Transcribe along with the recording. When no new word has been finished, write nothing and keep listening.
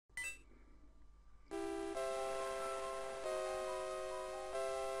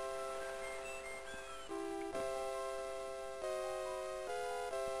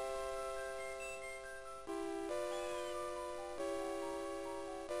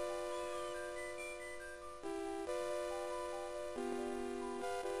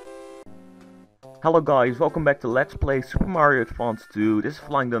Hello guys, welcome back to Let's Play Super Mario Advance 2. This is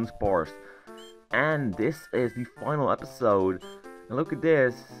Flying Dunsparce, and this is the final episode. And look at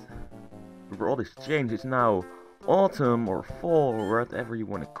this, the world has changed. It's now autumn or fall or whatever you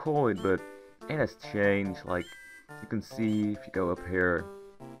want to call it, but it has changed. Like you can see if you go up here,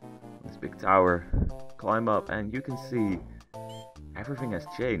 this big tower, climb up, and you can see everything has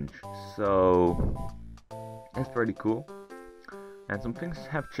changed. So that's pretty cool. And some things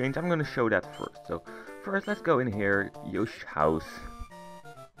have changed. I'm gonna show that first. So first, let's go in here. Yoshi's house.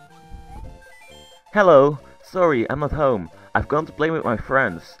 Hello. Sorry, I'm not home. I've gone to play with my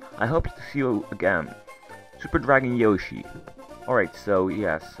friends. I hope to see you again. Super Dragon Yoshi. Alright, so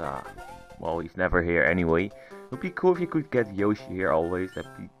yes, well, he's never here anyway. It would be cool if you could get Yoshi here always.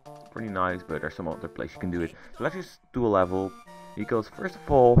 That'd be pretty nice, but there's some other place you can do it. So let's just do a level. Because first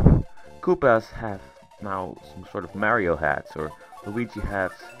of all, Koopas have now some sort of Mario hats or Luigi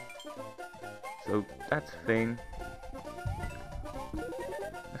hats. So that's a thing.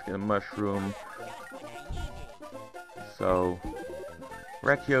 Let's get a mushroom. So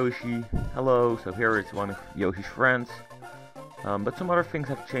Wreck Yoshi, hello. So here is one of Yoshi's friends. But some other things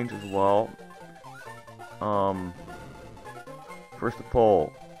have changed as well. First of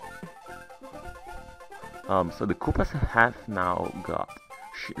all, so the Koopas have now got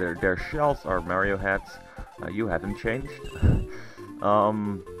their shells are Mario hats. You haven't changed.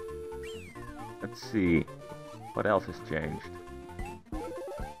 Let's see, what else has changed?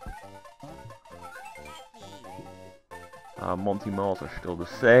 Monty Malls are still the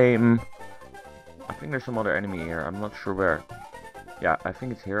same. I think there's some other enemy here. I'm not sure where. Yeah, I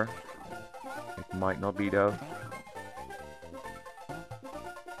think it's here. It might not be though.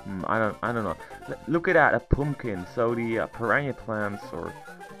 I don't know. Look at that, a pumpkin. So the piranha plants, or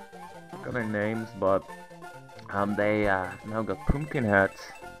got their names, but they now got pumpkin heads.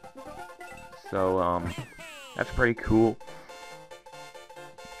 So that's pretty cool.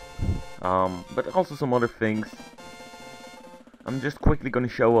 But also some other things. I'm just quickly gonna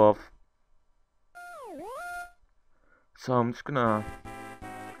show off. So I'm just gonna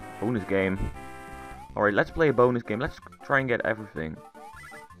bonus game. Alright, let's play a bonus game. Let's try and get everything.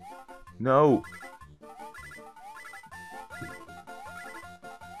 No.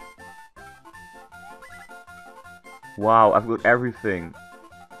 Wow, I've got everything.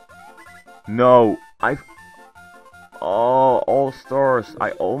 No, all stars.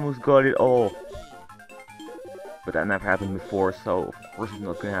 I almost got it all. But that never happened before, so of course it's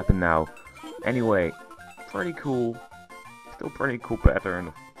not gonna happen now. Anyway, pretty cool. Still pretty cool pattern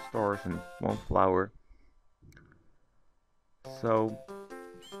of stars and one flower. So,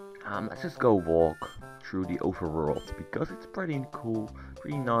 let's just go walk through the overworld, because it's pretty cool,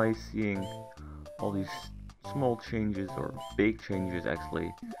 pretty nice seeing all these small changes, or big changes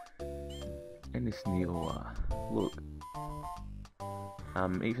actually, in this new look.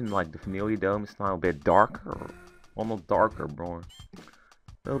 Even like the Vanilla Dome is now a bit darker, well, not darker, more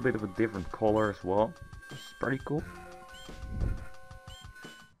a little bit of a different color as well. It's pretty cool.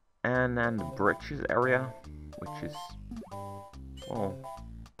 And then the bridges area, which is, well,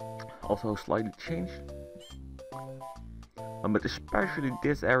 also slightly changed. But especially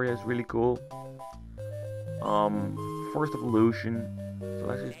this area is really cool. Forest Evolution. So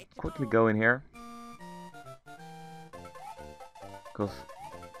let's just quickly go in here. Because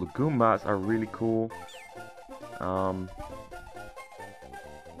the Goombas are really cool.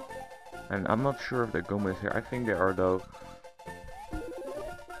 And I'm not sure if the Goombas here. I think they are though.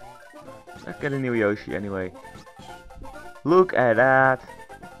 Let's get a new Yoshi anyway. Look at that!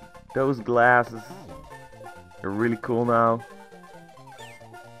 Those glasses. They're really cool now.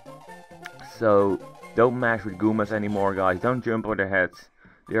 So don't mess with Goombas anymore, guys. Don't jump on their heads.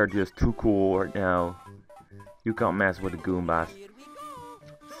 They are just too cool right now. You can't mess with the Goombas.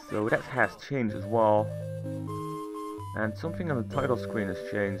 So that has changed as well. And something on the title screen has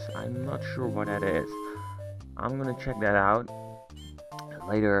changed. I'm not sure what that is. I'm gonna check that out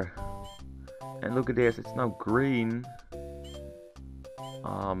later. And look at this, it's now green.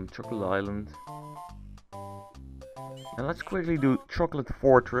 Chocolate Island. And let's quickly do Chocolate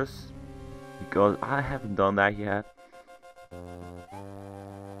Fortress, because I haven't done that yet.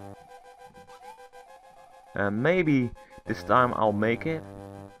 And maybe this time I'll make it.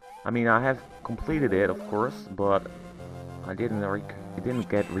 I mean, I have completed it, of course, but it didn't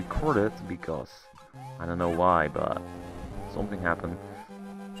get recorded because I don't know why, but something happened.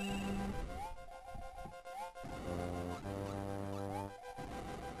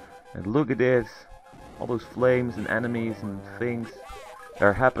 And look at this, all those flames and enemies and things that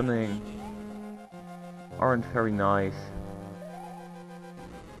are happening aren't very nice.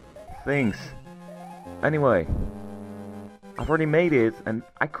 Things Anyway, I've already made it, and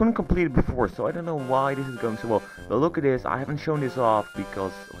I couldn't complete it before, so I don't know why this is going so well. But look at this, I haven't shown this off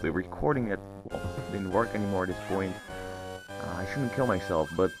because of the recording that didn't work anymore at this point. I shouldn't kill myself,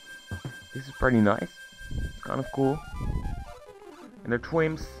 but this is pretty nice. It's kind of cool. And they're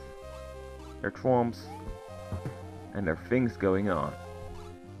twimps, they're twomps, and there are things going on.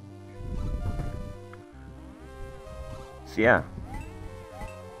 So yeah.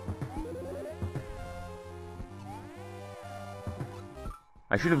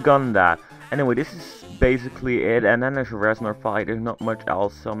 I should have gotten that. Anyway, this is basically it, and then there's a Reznor fight. There's not much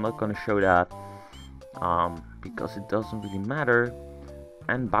else, so I'm not gonna show that. Because it doesn't really matter.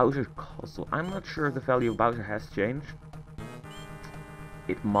 And Bowser's Castle. I'm not sure if the value of Bowser has changed.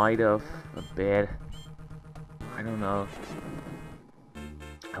 It might have a bit. I don't know.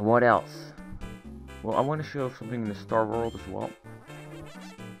 And what else? Well, I want to show something in the Star World as well.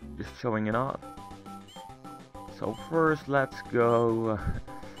 Just showing it off. So first, let's go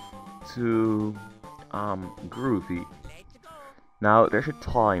to Groovy. Now there's a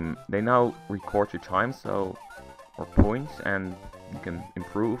time. They now record your time, so or points, and you can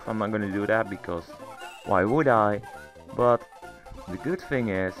improve. I'm not gonna do that because why would I? But the good thing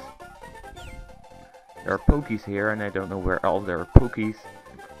is there are Pokies here, and I don't know where else there are Pokies.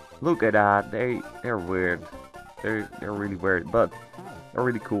 Look at that. They're weird. They're really weird, but they're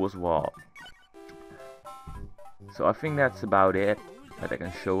really cool as well. So I think that's about it that I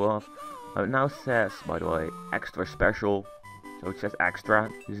can show off. It now says, by the way, extra special. So it says extra.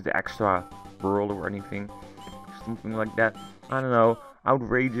 This is the extra world or anything. Something like that. I don't know.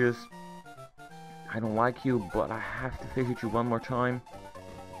 Outrageous. I don't like you, but I have to visit you one more time.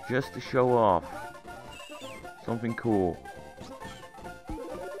 Just to show off. Something cool.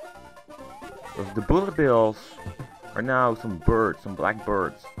 Because the bullet bills are now some birds, some black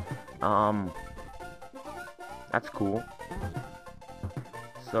birds. That's cool.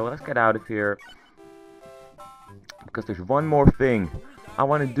 So let's get out of here. Because there's one more thing I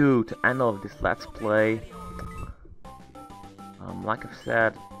want to do to end off this Let's Play. Like I've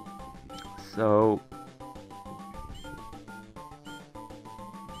said. So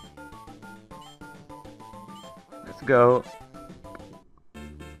let's go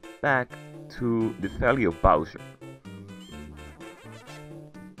back to the Valley of Bowser.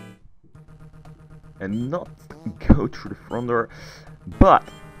 And not go through the front door, but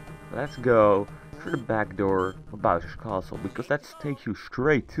let's go through the back door of Bowser's Castle, because let's take you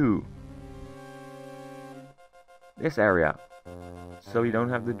straight to this area, so you don't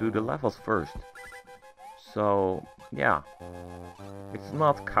have to do the levels first. So yeah, it's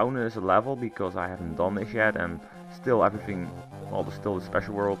not counted as a level because I haven't done this yet, and still everything, well, there's still the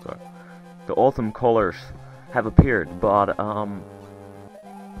special world, the autumn colors have appeared, but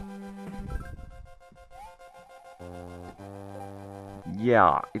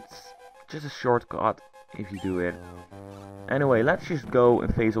yeah, it's just a shortcut if you do it. Anyway, let's just go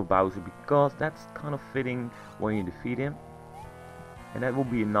and face off Bowser, because that's kind of fitting when you defeat him. And that will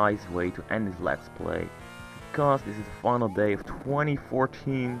be a nice way to end this Let's Play, because this is the final day of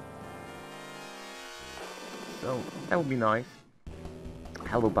 2014. So that would be nice.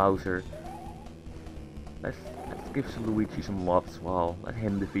 Hello Bowser. Let's give Luigi some love as well. Let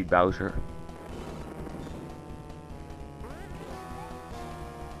him defeat Bowser.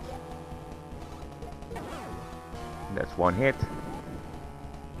 That's one hit.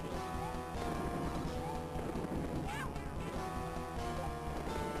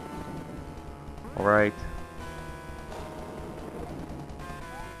 Alright.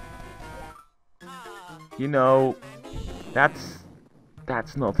 You know, that's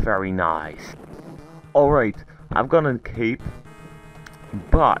not very nice. Alright, I've got a cape,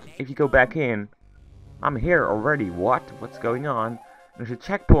 but if you go back in, I'm here already. What's going on? There's a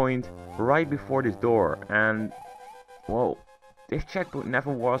checkpoint right before this door, and whoa, this checkpoint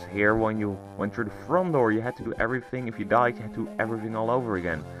never was here when you went through the front door. You had to do everything. If you died, you had to do everything all over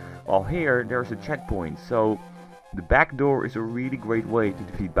again. While here, there's a checkpoint, so the back door is a really great way to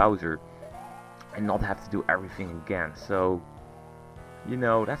defeat Bowser and not have to do everything again. So, you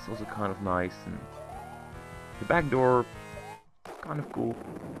know, that's also kind of nice. And the back door, kind of cool.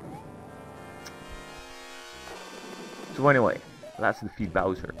 So anyway, let's defeat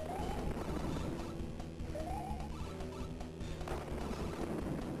Bowser.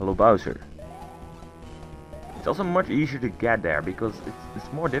 Hello Bowser. It's also much easier to get there because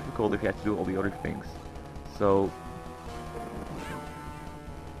it's more difficult if you have to do all the other things. So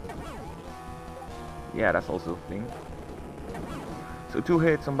yeah, that's also a thing. So 2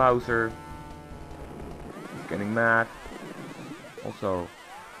 hits on Bowser. He's getting mad. Also,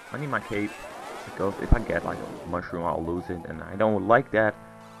 I need my cape. because if I get like a mushroom, I'll lose it, and I don't like that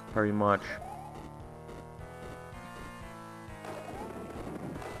very much.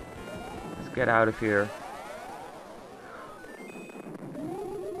 Let's get out of here.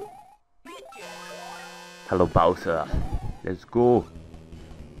 Hello, Bowser. Let's go.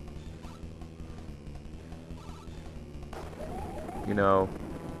 You know,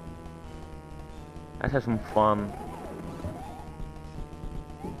 let's have some fun.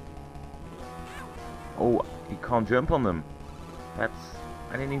 Oh, you can't jump on them. I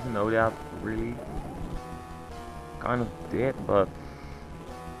didn't even know that, really. Kind of did, but...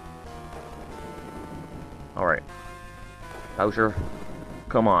 Alright. Bowser,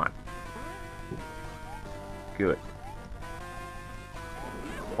 come on. Good.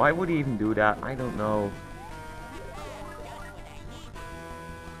 Why would he even do that? I don't know.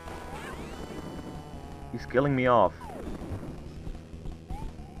 He's killing me off.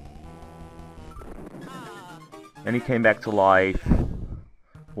 And he came back to life.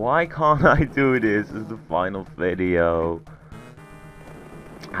 Why can't I do this as the final video?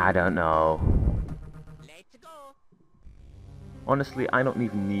 I don't know. Honestly, I don't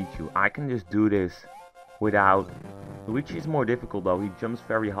even need you. I can just do this without... Luigi is more difficult though. He jumps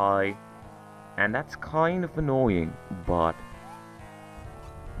very high. And that's kind of annoying, but...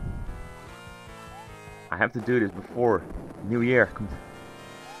 I have to do this before New Year comes.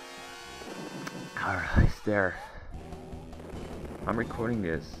 Alright, there. I'm recording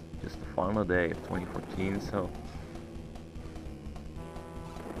this just the final day of 2014, so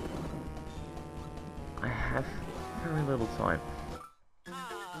I have very little time.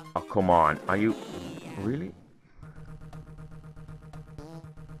 Oh, come on. Are you... Really?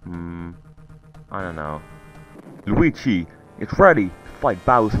 I don't know. Luigi is ready to fight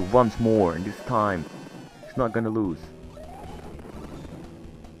Bowser once more, and this time he's not gonna lose.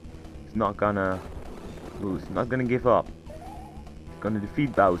 He's not gonna lose. Not gonna give up. He's gonna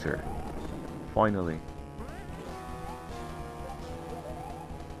defeat Bowser. Finally.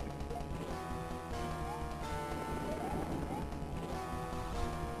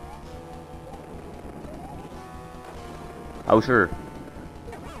 Bowser,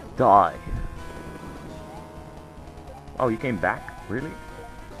 die. Oh, you came back? Really?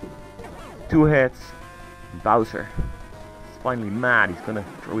 2 hits. Bowser is finally mad. He's gonna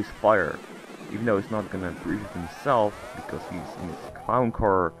throw his fire. Even though he's not gonna breathe it himself because he's in his clown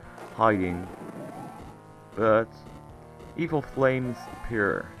car hiding. But evil flames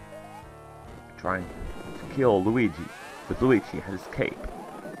appear, trying to kill Luigi. But Luigi has his cape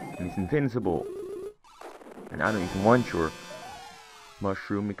and he's invincible. And I don't even want your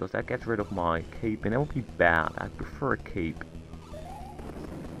mushroom because that gets rid of my cape and that would be bad. I prefer a cape.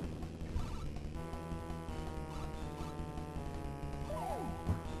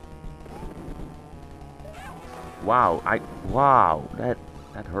 Wow,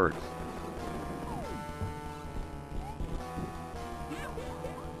 that hurts.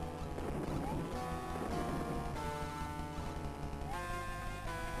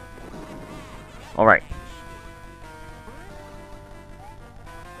 All right.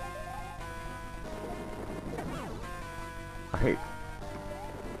 I hate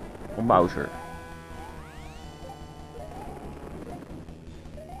on Bowser.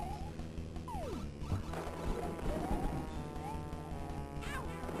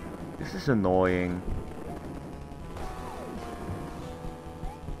 This is annoying.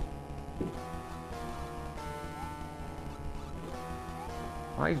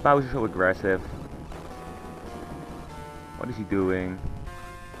 Why is Bowser so aggressive? What is he doing?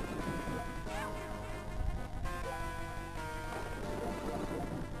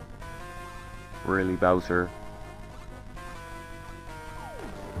 Really, Bowser?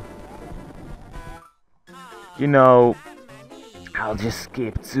 You know, I'll just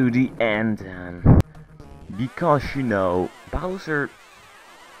skip to the end then. Because, you know,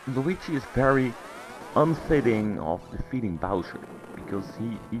 Luigi is very unfitting of defeating Bowser. Because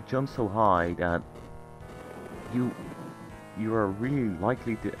he jumps so high that you are really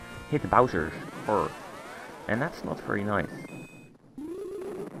likely to hit Bowser's Earth. And that's not very nice.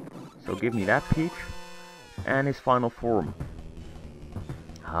 So give me that Peach and his final form.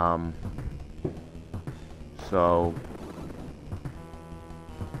 So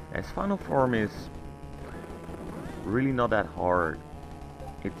his final form is really not that hard.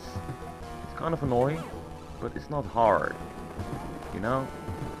 It's kind of annoying, but it's not hard, you know?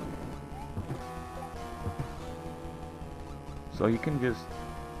 So you can just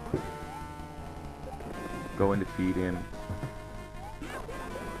go and defeat him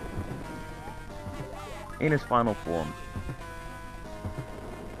in his final form.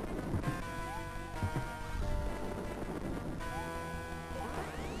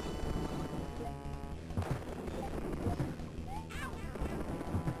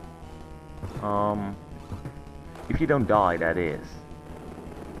 If you don't die, that is.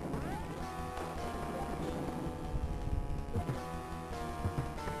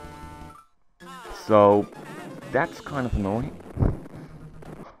 So, that's kind of annoying.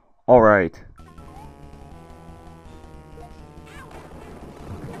 Alright.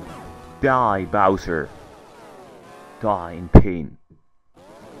 Die, Bowser. Die in pain.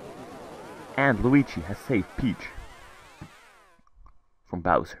 And Luigi has saved Peach from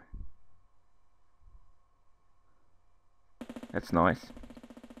Bowser. That's nice.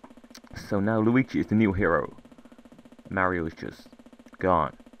 So now Luigi is the new hero. Mario is just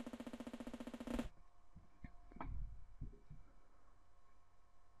gone.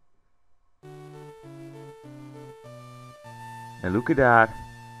 And look at that.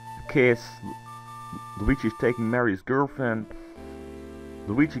 A kiss. Luigi is taking Mario's girlfriend.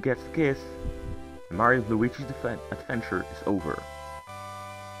 Luigi gets the kiss. And Mario and Luigi's adventure is over.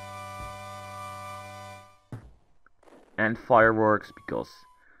 And fireworks, because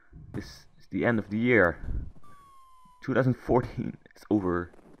this is the end of the year. 2014 is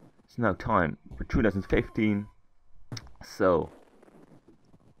over. It's now time for 2015. So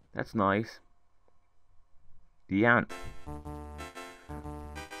that's nice. The end.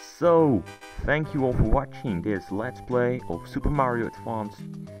 So thank you all for watching this Let's Play of Super Mario Advance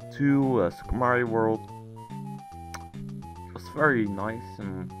 2 Super Mario World. It was very nice,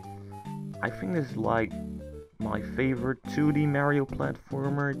 and I think this is like my favorite 2D Mario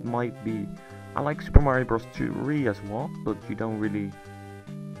platformer. It might be. I like Super Mario Bros. 3 as well, but you don't really.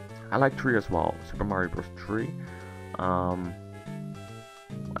 I like 3 as well, Super Mario Bros. 3.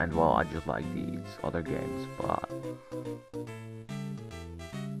 And well, I just like these other games, but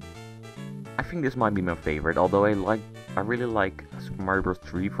I think this might be my favorite. Although I really like Super Mario Bros.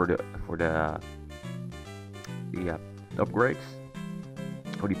 3 for the upgrades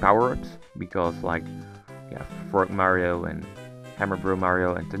or the power-ups, because like yeah, Frog Mario and Hammer Bro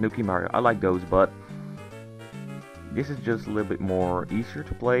Mario and Tanuki Mario, I like those, but this is just a little bit more easier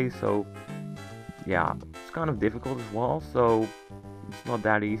to play. So yeah, it's kind of difficult as well, so it's not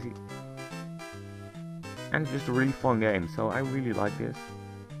that easy, and it's just a really fun game, so I really like this.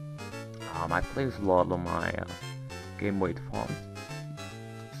 I play this a lot on my Game Boy Advance,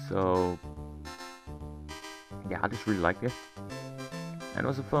 so yeah, I just really like this, and it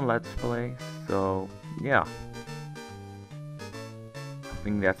was a fun Let's Play. So yeah, I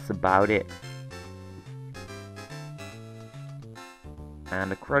think that's about it,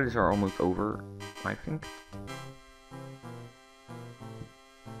 and the credits are almost over, I think.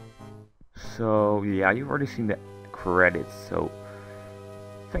 So yeah, you've already seen the credits, so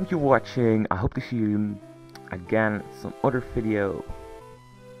thank you for watching. I hope to see you again in some other video.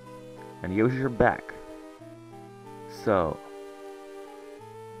 And Yoshi's are back. So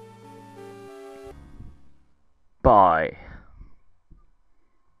bye.